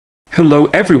Hello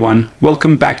everyone,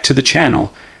 welcome back to the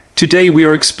channel. Today we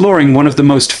are exploring one of the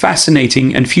most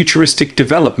fascinating and futuristic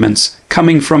developments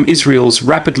coming from Israel's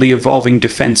rapidly evolving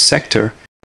defense sector.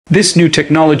 This new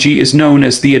technology is known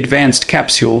as the Advanced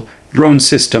Capsule-Drone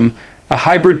system, a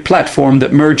hybrid platform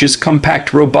that merges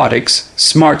compact robotics,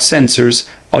 smart sensors,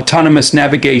 autonomous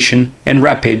navigation, and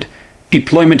rapid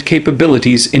deployment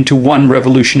capabilities into one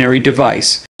revolutionary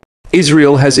device.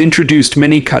 Israel has introduced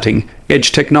many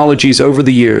cutting-edge technologies over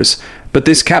the years, but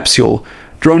this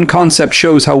capsule-drone concept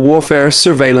shows how warfare,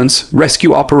 surveillance,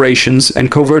 rescue operations, and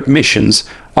covert missions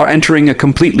are entering a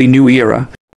completely new era.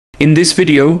 In this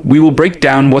video, we will break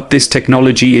down what this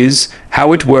technology is,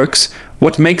 how it works,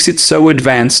 what makes it so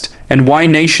advanced, and why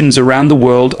nations around the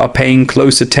world are paying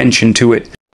close attention to it.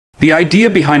 The idea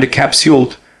behind a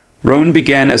capsule-drone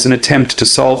began as an attempt to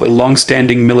solve a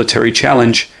long-standing military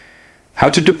challenge: how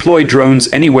to deploy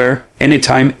drones anywhere,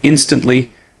 anytime,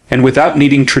 instantly, and without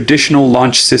needing traditional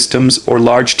launch systems or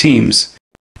large teams.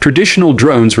 Traditional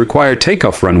drones require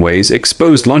takeoff runways,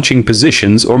 exposed launching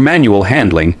positions, or manual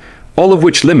handling, all of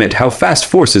which limit how fast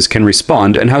forces can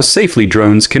respond and how safely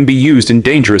drones can be used in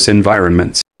dangerous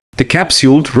environments. The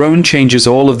capsule-drone changes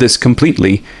all of this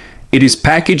completely. It is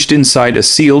packaged inside a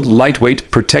sealed, lightweight,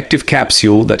 protective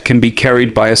capsule that can be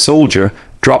carried by a soldier,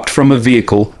 dropped from a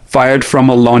vehicle, fired from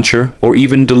a launcher, or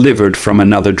even delivered from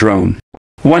another drone.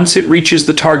 Once it reaches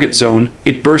the target zone,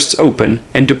 it bursts open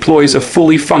and deploys a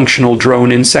fully functional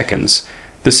drone in seconds.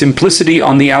 The simplicity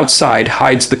on the outside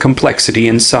hides the complexity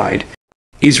inside.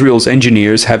 Israel's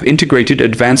engineers have integrated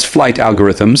advanced flight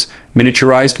algorithms,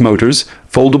 miniaturized motors,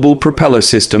 foldable propeller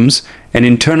systems, and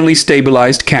internally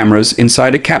stabilized cameras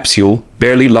inside a capsule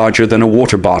barely larger than a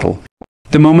water bottle.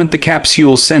 The moment the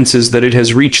capsule senses that it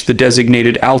has reached the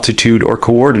designated altitude or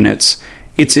coordinates,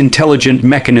 its intelligent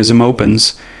mechanism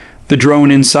opens. The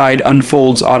drone inside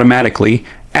unfolds automatically,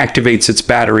 activates its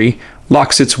battery,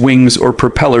 locks its wings or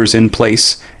propellers in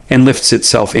place, and lifts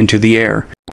itself into the air.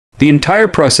 The entire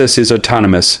process is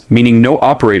autonomous, meaning no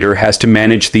operator has to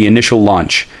manage the initial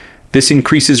launch. This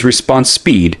increases response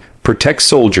speed, protects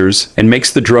soldiers, and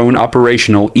makes the drone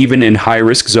operational even in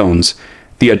high-risk zones.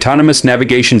 The autonomous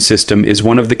navigation system is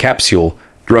one of the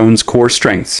capsule-drone's core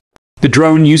strengths. The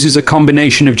drone uses a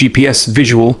combination of GPS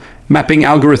visual mapping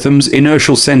algorithms,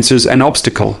 inertial sensors, and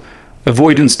obstacle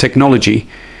avoidance technology.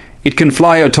 It can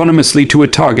fly autonomously to a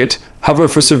target, hover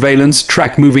for surveillance,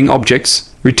 track moving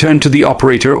objects, return to the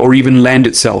operator, or even land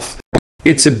itself.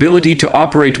 Its ability to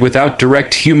operate without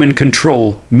direct human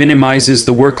control minimizes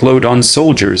the workload on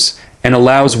soldiers and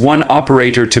allows one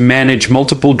operator to manage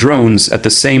multiple drones at the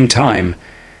same time.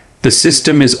 The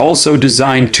system is also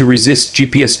designed to resist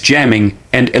GPS jamming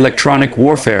and electronic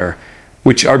warfare,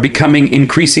 which are becoming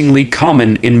increasingly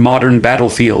common in modern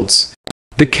battlefields.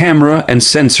 The camera and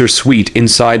sensor suite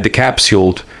inside the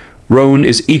capsule-drone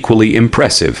is equally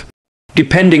impressive.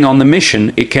 Depending on the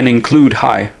mission, it can include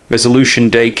high-resolution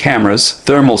day cameras,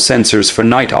 thermal sensors for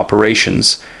night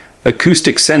operations,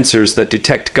 acoustic sensors that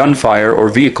detect gunfire or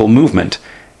vehicle movement,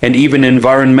 and even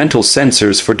environmental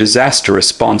sensors for disaster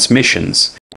response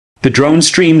missions. The drone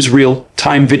streams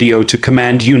real-time video to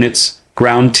command units,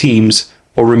 ground teams,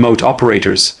 or remote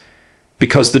operators.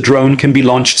 Because the drone can be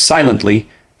launched silently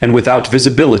and without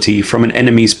visibility from an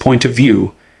enemy's point of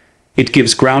view, it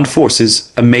gives ground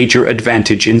forces a major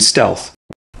advantage in stealth.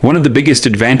 One of the biggest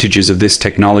advantages of this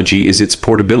technology is its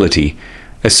portability.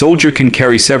 A soldier can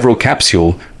carry several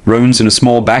capsule-drones in a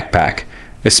small backpack.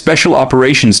 A special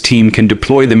operations team can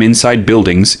deploy them inside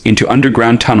buildings, into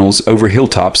underground tunnels, over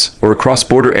hilltops, or across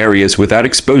border areas without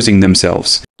exposing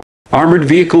themselves. Armored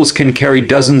vehicles can carry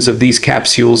dozens of these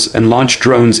capsules and launch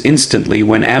drones instantly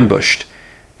when ambushed.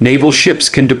 Naval ships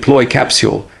can deploy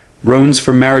capsule-drones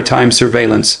for maritime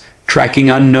surveillance, tracking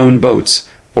unknown boats,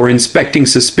 or inspecting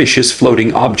suspicious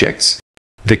floating objects.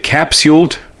 The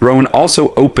capsule-drone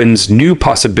also opens new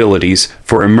possibilities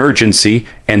for emergency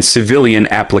and civilian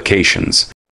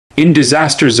applications. In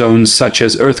disaster zones such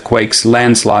as earthquakes,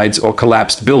 landslides, or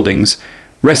collapsed buildings,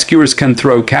 rescuers can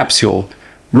throw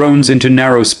capsule-drones into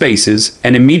narrow spaces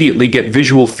and immediately get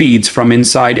visual feeds from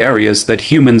inside areas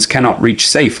that humans cannot reach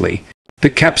safely. The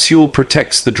capsule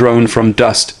protects the drone from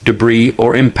dust, debris,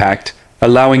 or impact,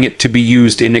 allowing it to be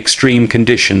used in extreme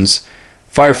conditions.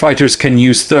 Firefighters can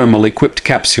use thermal-equipped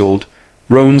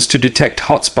capsule-drones to detect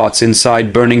hotspots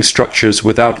inside burning structures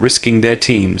without risking their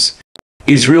teams.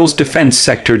 Israel's defense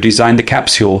sector designed the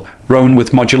capsule-drone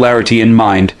with modularity in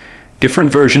mind.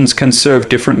 Different versions can serve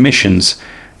different missions.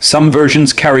 Some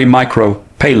versions carry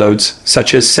micro-payloads,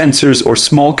 such as sensors or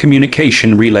small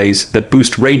communication relays that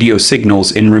boost radio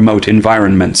signals in remote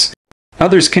environments.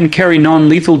 Others can carry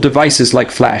non-lethal devices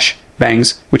like flash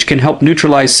bangs, which can help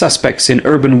neutralize suspects in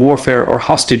urban warfare or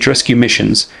hostage rescue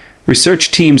missions.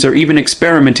 Research teams are even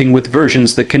experimenting with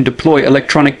versions that can deploy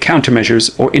electronic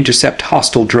countermeasures or intercept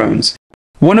hostile drones.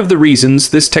 One of the reasons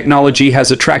this technology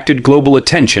has attracted global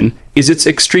attention is its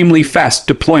extremely fast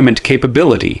deployment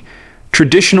capability.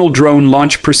 Traditional drone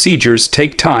launch procedures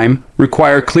take time,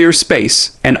 require clear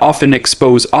space, and often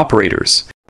expose operators.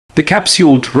 The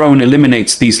Capsule-Drone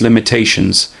eliminates these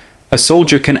limitations. A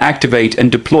soldier can activate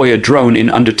and deploy a drone in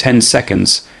under 10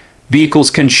 seconds. Vehicles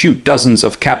can shoot dozens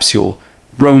of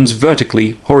Capsule-Drones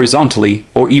vertically, horizontally,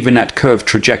 or even at curved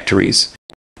trajectories.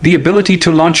 The ability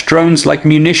to launch drones like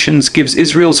munitions gives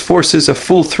Israel's forces a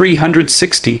full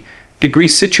 360-degree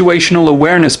situational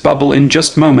awareness bubble in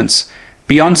just moments.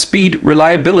 Beyond speed,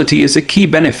 reliability is a key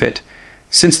benefit.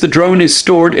 Since the drone is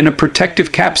stored in a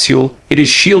protective capsule, it is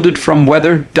shielded from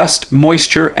weather, dust,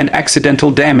 moisture, and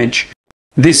accidental damage.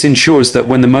 This ensures that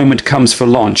when the moment comes for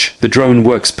launch, the drone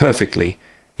works perfectly.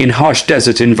 In harsh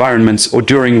desert environments or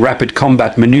during rapid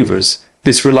combat maneuvers,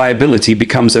 this reliability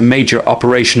becomes a major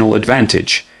operational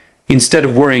advantage. Instead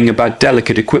of worrying about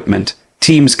delicate equipment,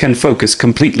 teams can focus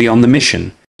completely on the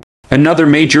mission. Another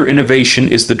major innovation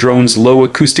is the drone's low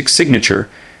acoustic signature.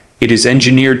 It is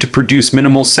engineered to produce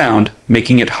minimal sound,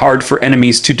 making it hard for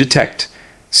enemies to detect.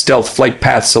 Stealth flight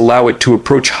paths allow it to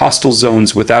approach hostile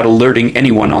zones without alerting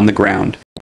anyone on the ground.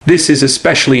 This is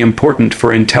especially important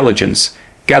for intelligence,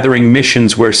 gathering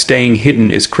missions where staying hidden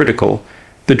is critical.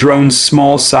 The drone's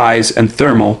small size and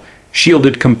thermal,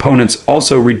 shielded components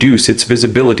also reduce its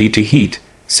visibility to heat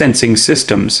sensing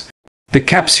systems. The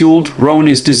Capsule-Drone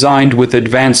is designed with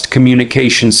advanced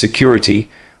communication security.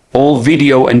 All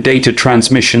video and data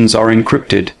transmissions are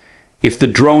encrypted. If the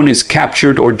drone is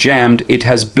captured or jammed, it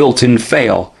has built-in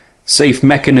fail-safe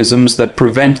mechanisms that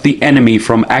prevent the enemy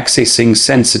from accessing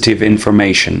sensitive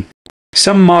information.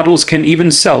 Some models can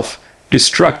even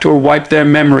self-destruct or wipe their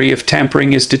memory if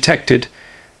tampering is detected.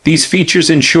 These features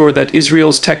ensure that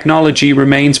Israel's technology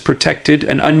remains protected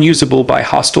and unusable by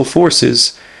hostile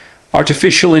forces.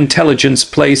 Artificial intelligence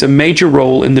plays a major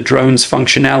role in the drone's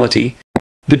functionality.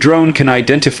 The drone can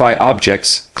identify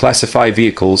objects, classify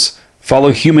vehicles,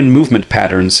 follow human movement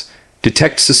patterns,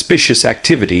 detect suspicious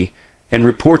activity, and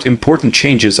report important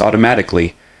changes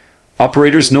automatically.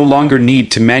 Operators no longer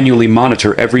need to manually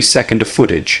monitor every second of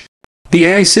footage. The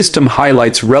AI system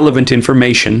highlights relevant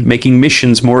information, making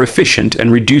missions more efficient and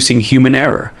reducing human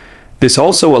error. This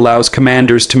also allows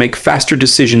commanders to make faster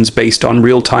decisions based on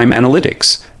real-time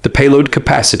analytics. The payload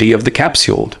capacity of the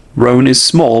Capsule-Drone is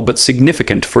small but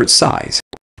significant for its size.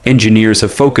 Engineers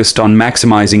have focused on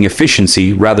maximizing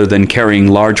efficiency rather than carrying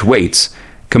large weights.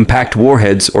 Compact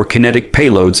warheads or kinetic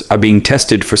payloads are being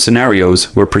tested for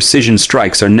scenarios where precision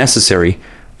strikes are necessary,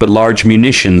 but large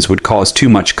munitions would cause too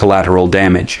much collateral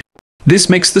damage. This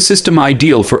makes the system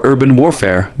ideal for urban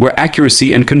warfare, where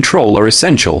accuracy and control are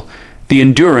essential. The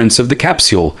endurance of the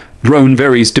Capsule-Drone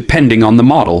varies depending on the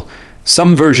model.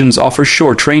 Some versions offer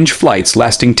short-range flights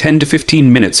lasting 10 to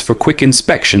 15 minutes for quick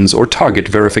inspections or target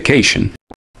verification.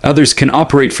 Others can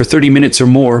operate for 30 minutes or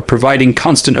more, providing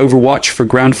constant overwatch for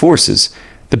ground forces.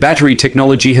 The battery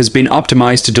technology has been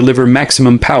optimized to deliver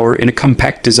maximum power in a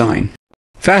compact design.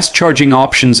 Fast charging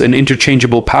options and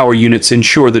interchangeable power units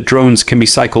ensure that drones can be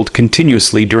cycled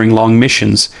continuously during long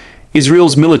missions.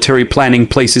 Israel's military planning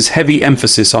places heavy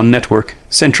emphasis on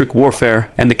network-centric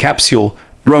warfare, and the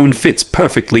Capsule-Drone fits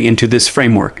perfectly into this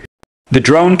framework. The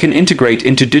drone can integrate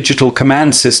into digital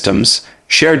command systems,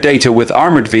 share data with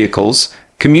armored vehicles,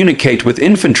 communicate with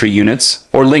infantry units,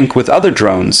 or link with other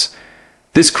drones.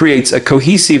 This creates a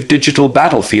cohesive digital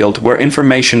battlefield where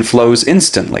information flows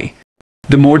instantly.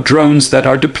 The more drones that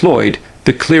are deployed,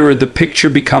 the clearer the picture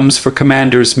becomes for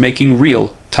commanders making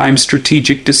real-time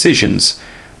strategic decisions.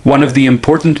 One of the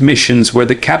important missions where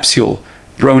the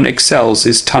Capsule-Drone excels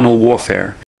is tunnel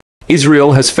warfare.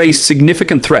 Israel has faced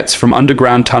significant threats from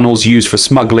underground tunnels used for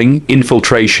smuggling,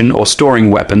 infiltration, or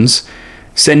storing weapons.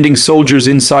 Sending soldiers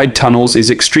inside tunnels is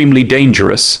extremely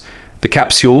dangerous. The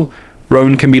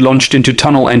Capsule-Drone can be launched into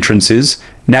tunnel entrances,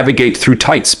 navigate through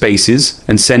tight spaces,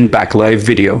 and send back live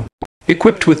video.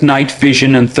 Equipped with night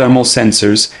vision and thermal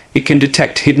sensors, it can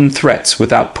detect hidden threats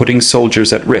without putting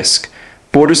soldiers at risk.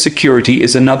 Border security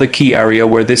is another key area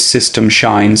where this system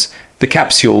shines. The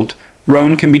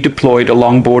Capsule-Drone can be deployed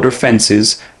along border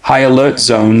fences, high-alert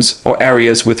zones, or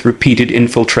areas with repeated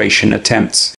infiltration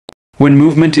attempts. When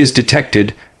movement is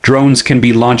detected, drones can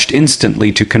be launched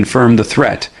instantly to confirm the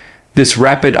threat. This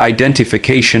rapid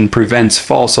identification prevents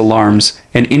false alarms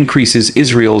and increases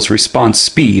Israel's response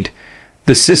speed.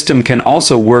 The system can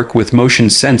also work with motion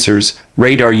sensors,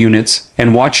 radar units,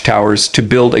 and watchtowers to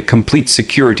build a complete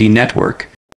security network.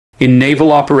 In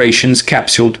naval operations,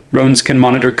 capsule drones can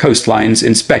monitor coastlines,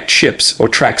 inspect ships, or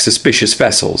track suspicious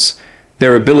vessels.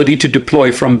 Their ability to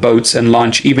deploy from boats and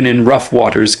launch even in rough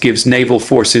waters gives naval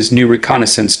forces new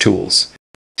reconnaissance tools.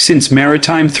 Since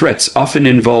maritime threats often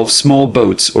involve small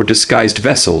boats or disguised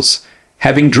vessels,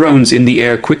 having drones in the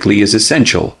air quickly is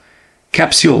essential.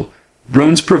 Capsule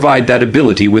drones provide that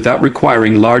ability without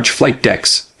requiring large flight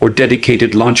decks or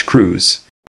dedicated launch crews.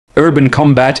 Urban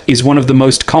combat is one of the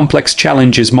most complex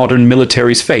challenges modern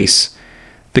militaries face.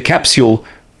 The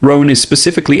Capsule-Drone is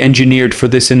specifically engineered for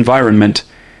this environment.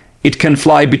 It can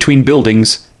fly between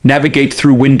buildings, navigate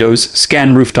through windows,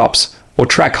 scan rooftops, or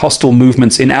track hostile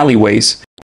movements in alleyways.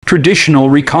 Traditional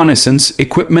reconnaissance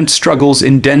equipment struggles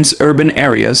in dense urban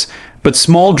areas, but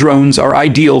small drones are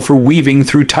ideal for weaving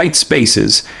through tight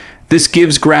spaces. This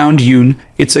gives ground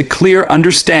units a clear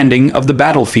understanding of the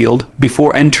battlefield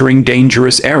before entering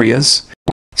dangerous areas.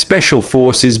 Special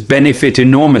forces benefit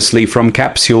enormously from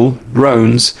capsule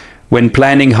drones when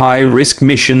planning high-risk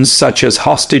missions such as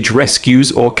hostage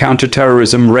rescues or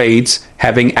counterterrorism raids.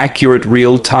 Having accurate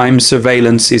real-time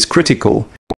surveillance is critical.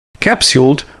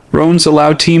 Capsule drones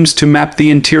allow teams to map the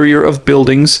interior of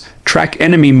buildings, track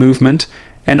enemy movement,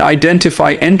 and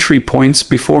identify entry points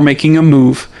before making a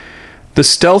move. The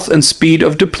stealth and speed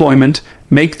of deployment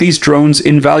make these drones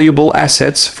invaluable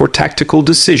assets for tactical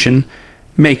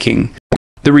decision-making.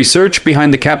 The research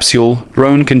behind the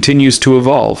Capsule-Drone continues to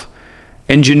evolve.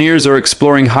 Engineers are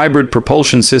exploring hybrid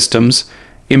propulsion systems,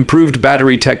 improved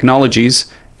battery technologies,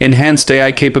 enhanced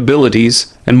AI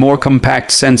capabilities, and more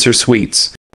compact sensor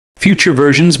suites. Future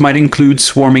versions might include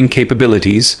swarming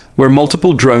capabilities, where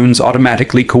multiple drones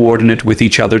automatically coordinate with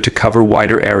each other to cover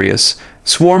wider areas.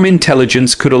 Swarm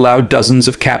intelligence could allow dozens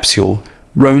of capsule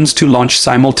drones to launch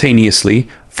simultaneously,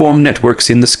 form networks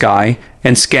in the sky,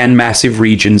 and scan massive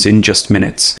regions in just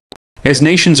minutes. As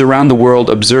nations around the world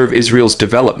observe Israel's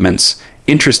developments,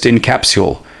 interest in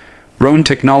capsule drone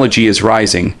technology is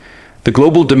rising. The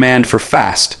global demand for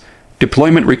fast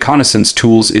deployment reconnaissance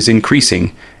tools is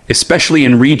increasing, especially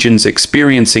in regions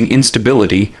experiencing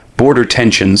instability, border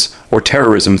tensions, or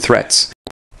terrorism threats.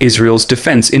 Israel's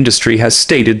defense industry has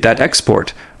stated that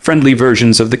export-friendly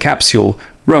versions of the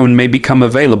Capsule-Drone may become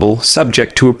available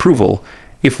subject to approval.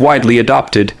 If widely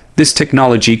adopted, this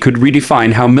technology could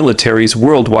redefine how militaries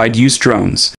worldwide use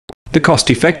drones. The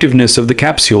cost-effectiveness of the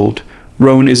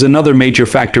Capsule-Drone is another major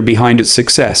factor behind its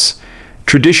success.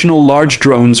 Traditional large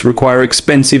drones require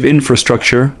expensive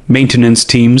infrastructure, maintenance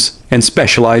teams, and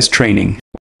specialized training.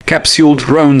 Capsule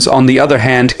drones, on the other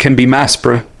hand, can be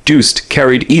mass-produced,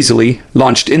 carried easily,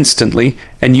 launched instantly,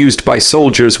 and used by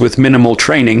soldiers with minimal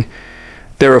training.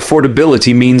 Their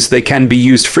affordability means they can be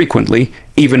used frequently,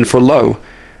 even for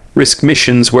low-risk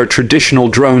missions where traditional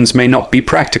drones may not be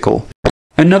practical.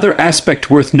 Another aspect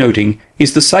worth noting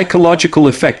is the psychological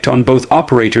effect on both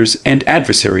operators and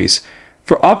adversaries.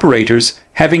 For operators,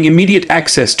 having immediate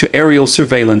access to aerial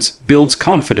surveillance builds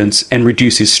confidence and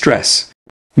reduces stress.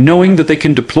 Knowing that they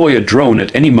can deploy a drone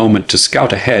at any moment to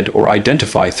scout ahead or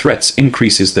identify threats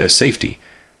increases their safety.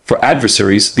 For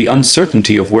adversaries, the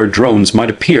uncertainty of where drones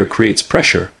might appear creates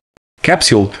pressure.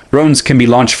 Capsule drones can be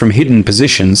launched from hidden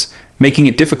positions, making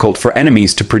it difficult for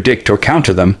enemies to predict or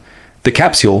counter them. The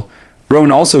Capsule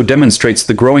drone also demonstrates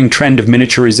the growing trend of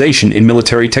miniaturization in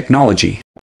military technology.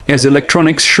 As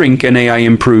electronics shrink and AI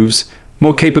improves,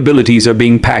 more capabilities are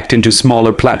being packed into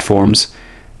smaller platforms.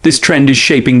 This trend is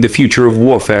shaping the future of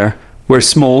warfare, where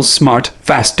small, smart,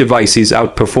 fast devices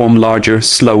outperform larger,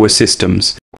 slower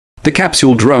systems. The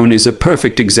Capsule drone is a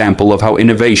perfect example of how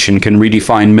innovation can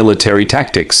redefine military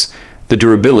tactics. The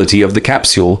durability of the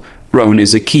Capsule drone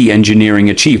is a key engineering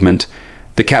achievement.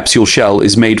 The capsule shell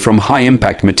is made from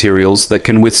high-impact materials that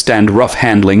can withstand rough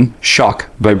handling, shock,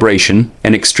 vibration,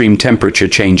 and extreme temperature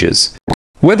changes.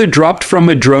 Whether dropped from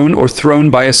a drone or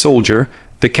thrown by a soldier,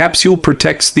 the capsule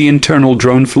protects the internal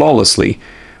drone flawlessly.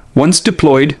 Once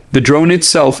deployed, the drone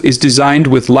itself is designed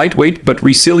with lightweight but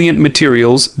resilient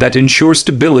materials that ensure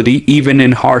stability even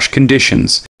in harsh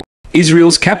conditions.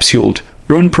 Israel's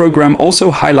Capsule-Drone program also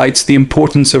highlights the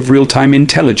importance of real-time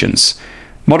intelligence.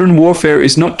 Modern warfare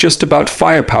is not just about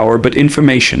firepower but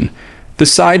information. The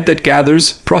side that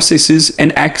gathers, processes,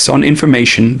 and acts on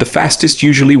information the fastest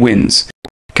usually wins.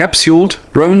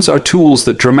 Capsule-drones are tools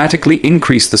that dramatically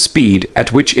increase the speed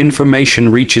at which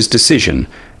information reaches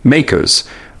decision-makers.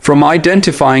 From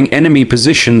identifying enemy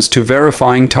positions to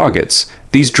verifying targets,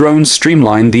 these drones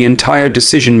streamline the entire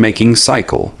decision-making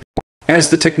cycle.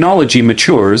 As the technology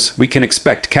matures, we can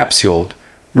expect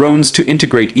Capsule-drones to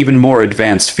integrate even more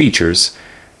advanced features.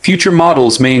 Future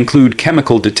models may include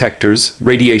chemical detectors,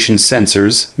 radiation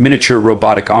sensors, miniature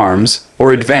robotic arms,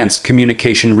 or advanced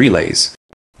communication relays.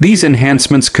 These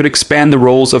enhancements could expand the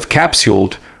roles of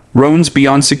Capsule-Drones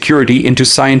beyond security into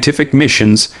scientific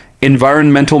missions,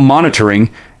 environmental monitoring,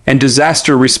 and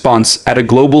disaster response at a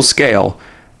global scale.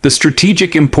 The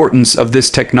strategic importance of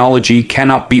this technology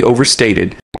cannot be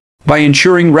overstated. By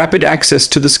ensuring rapid access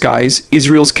to the skies,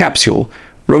 Israel's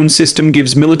Capsule-Drone system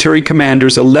gives military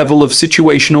commanders a level of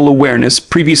situational awareness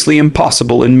previously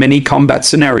impossible in many combat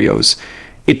scenarios.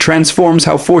 It transforms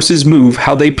how forces move,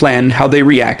 how they plan, how they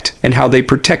react, and how they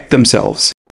protect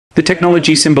themselves. The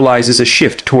technology symbolizes a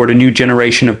shift toward a new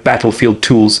generation of battlefield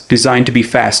tools designed to be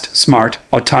fast, smart,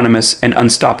 autonomous, and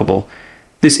unstoppable.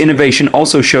 This innovation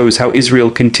also shows how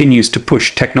Israel continues to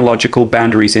push technological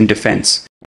boundaries in defense.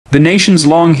 The nation's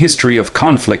long history of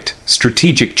conflict,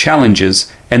 strategic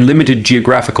challenges, and limited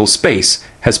geographical space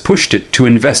has pushed it to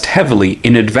invest heavily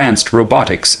in advanced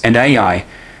robotics and AI.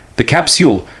 The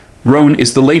Capsule-Drone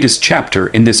is the latest chapter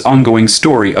in this ongoing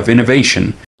story of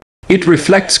innovation. It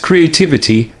reflects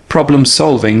creativity,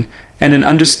 problem-solving, and an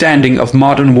understanding of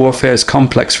modern warfare's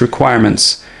complex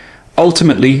requirements.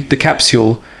 Ultimately, the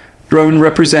Capsule-Drone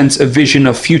represents a vision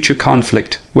of future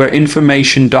conflict, where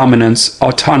information dominance,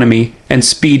 autonomy, and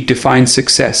speed define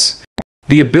success.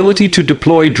 The ability to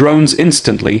deploy drones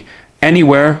instantly,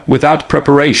 anywhere, without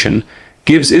preparation,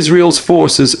 gives Israel's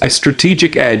forces a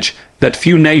strategic edge that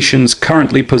few nations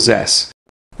currently possess.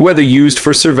 Whether used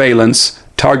for surveillance,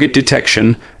 target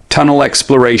detection, tunnel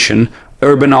exploration,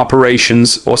 urban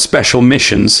operations, or special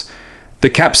missions, the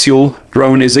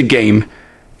Capsule-Drone is a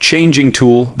game-changing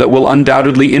tool that will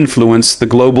undoubtedly influence the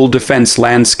global defense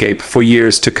landscape for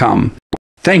years to come.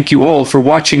 Thank you all for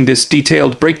watching this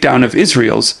detailed breakdown of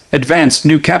Israel's advanced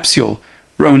new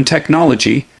Capsule-Drone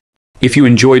technology. If you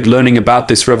enjoyed learning about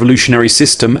this revolutionary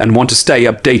system and want to stay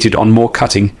updated on more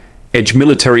cutting-edge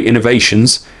military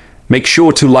innovations, make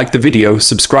sure to like the video,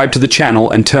 subscribe to the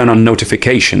channel, and turn on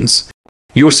notifications.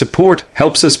 Your support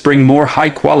helps us bring more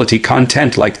high-quality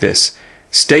content like this.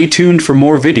 Stay tuned for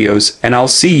more videos, and I'll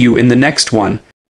see you in the next one.